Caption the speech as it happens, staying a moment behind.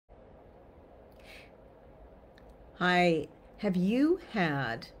Hi, have you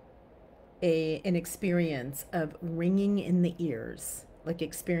had an experience of ringing in the ears? Like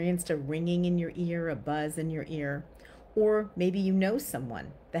experienced a ringing in your ear, a buzz in your ear? Or maybe you know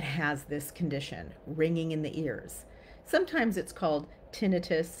someone that has this condition, ringing in the ears. Sometimes it's called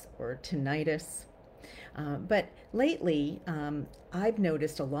tinnitus or tinnitus. But lately, I've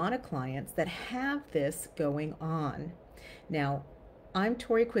noticed a lot of clients that have this going on. Now, I'm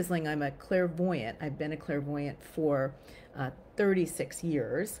Tori Quisling. I'm a clairvoyant. I've been a clairvoyant for 36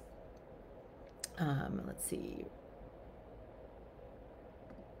 years. Let's see.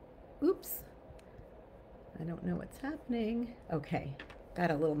 Oops. I don't know what's happening. Okay. Got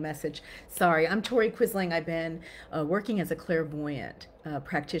a little message. Sorry, I'm Tori Quisling. I've been working as a clairvoyant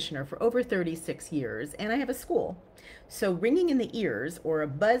practitioner for over 36 years, and I have a school. So, ringing in the ears or a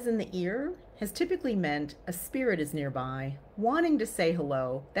buzz in the ear has typically meant a spirit is nearby, wanting to say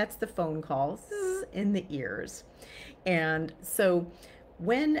hello. That's the phone call in the ears. And so,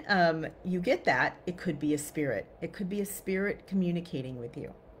 when you get that, it could be a spirit. It could be a spirit communicating with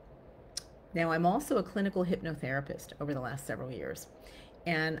you. Now, I'm also a clinical hypnotherapist over the last several years.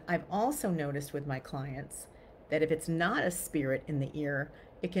 And I've also noticed with my clients that if it's not a spirit in the ear,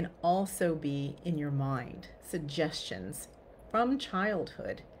 it can also be in your mind, suggestions from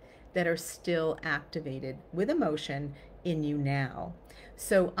childhood that are still activated with emotion in you now.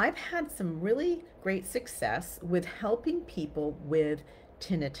 So I've had some really great success with helping people with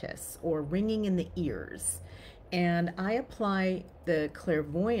tinnitus or ringing in the ears. And I apply the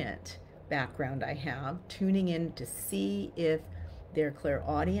clairvoyant background I have, tuning in to see if their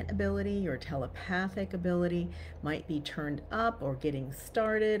clairaudient ability or telepathic ability might be turned up or getting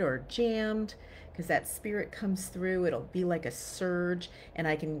started or jammed, because that spirit comes through. It'll be like a surge, and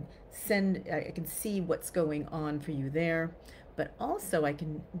I can see what's going on for you there. But also, I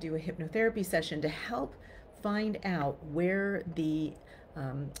can do a hypnotherapy session to help find out where the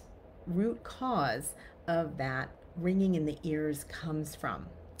root cause of that ringing in the ears comes from.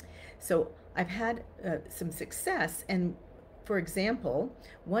 So I've had some success. And for example,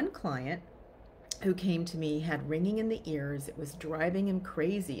 one client who came to me had ringing in the ears. It was driving him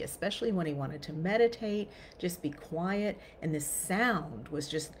crazy, especially when he wanted to meditate, just be quiet. And this sound was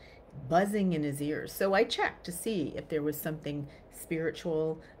just buzzing in his ears. So I checked to see if there was something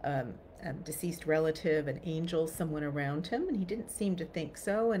spiritual, a deceased relative, an angel, someone around him, and he didn't seem to think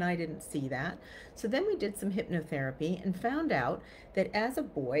so, and I didn't see that. So then we did some hypnotherapy and found out that as a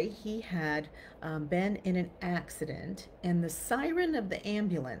boy he had been in an accident, and the siren of the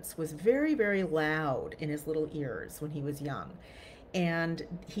ambulance was very, very loud in his little ears when he was young. And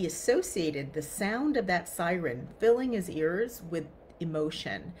he associated the sound of that siren filling his ears with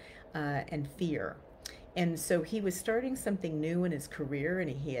emotion and fear. And so he was starting something new in his career,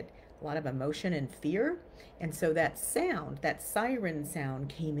 and he had a lot of emotion and fear. And so that sound, that siren sound,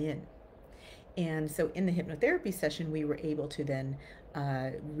 came in. And so in the hypnotherapy session, we were able to then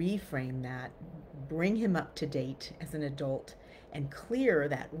reframe that, bring him up to date as an adult, and clear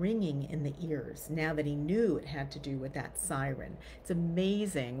that ringing in the ears now that he knew it had to do with that siren. It's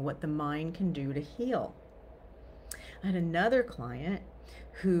amazing what the mind can do to heal. I had another client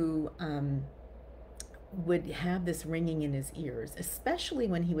who would have this ringing in his ears, especially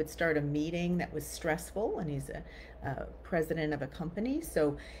when he would start a meeting that was stressful, and he's a president of a company.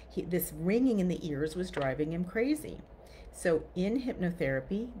 So this ringing in the ears was driving him crazy. So in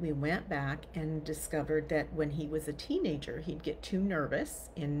hypnotherapy, we went back and discovered that when he was a teenager, he'd get too nervous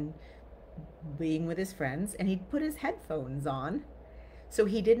in being with his friends, and he'd put his headphones on so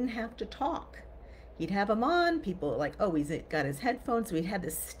he didn't have to talk. He'd have them on. People were like, oh, he's got his headphones. So he'd have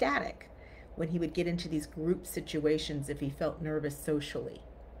this static when he would get into these group situations if he felt nervous socially.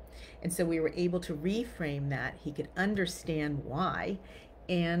 And so we were able to reframe that. He could understand why,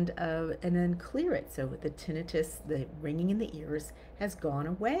 and then clear it. So the tinnitus, the ringing in the ears, has gone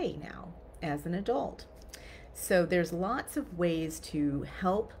away now as an adult. So there's lots of ways to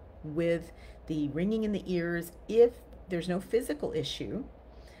help with the ringing in the ears. If there's no physical issue,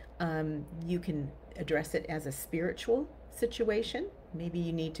 you can address it as a spiritual situation. Maybe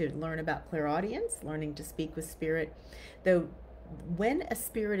you need to learn about clairaudience, learning to speak with spirit. Though when a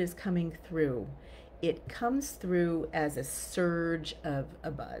spirit is coming through, it comes through as a surge of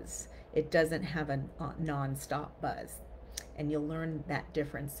a buzz. It doesn't have a non-stop buzz. And you'll learn that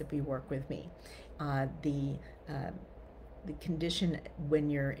difference if you work with me. The condition when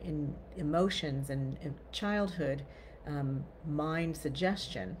you're in emotions and childhood, mind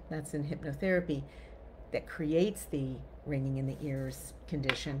suggestion, that's in hypnotherapy, that creates the ringing in the ears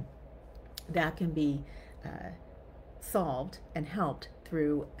condition, that can be solved and helped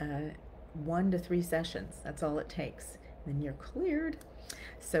through 1 to 3 sessions. That's all it takes. And then you're cleared.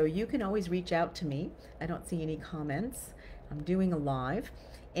 So you can always reach out to me. I don't see any comments. I'm doing a live.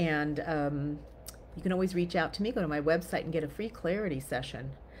 And you can always reach out to me. Go to my website and get a free clarity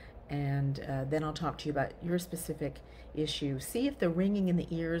session. And then I'll talk to you about your specific issue. See if the ringing in the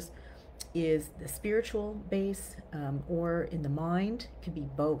ears is the spiritual base or in the mind. It could be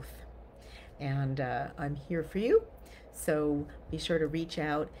both. And I'm here for you. So be sure to reach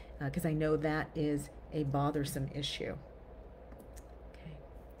out because I know that is a bothersome issue. Okay.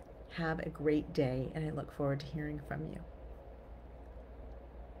 Have a great day, and I look forward to hearing from you.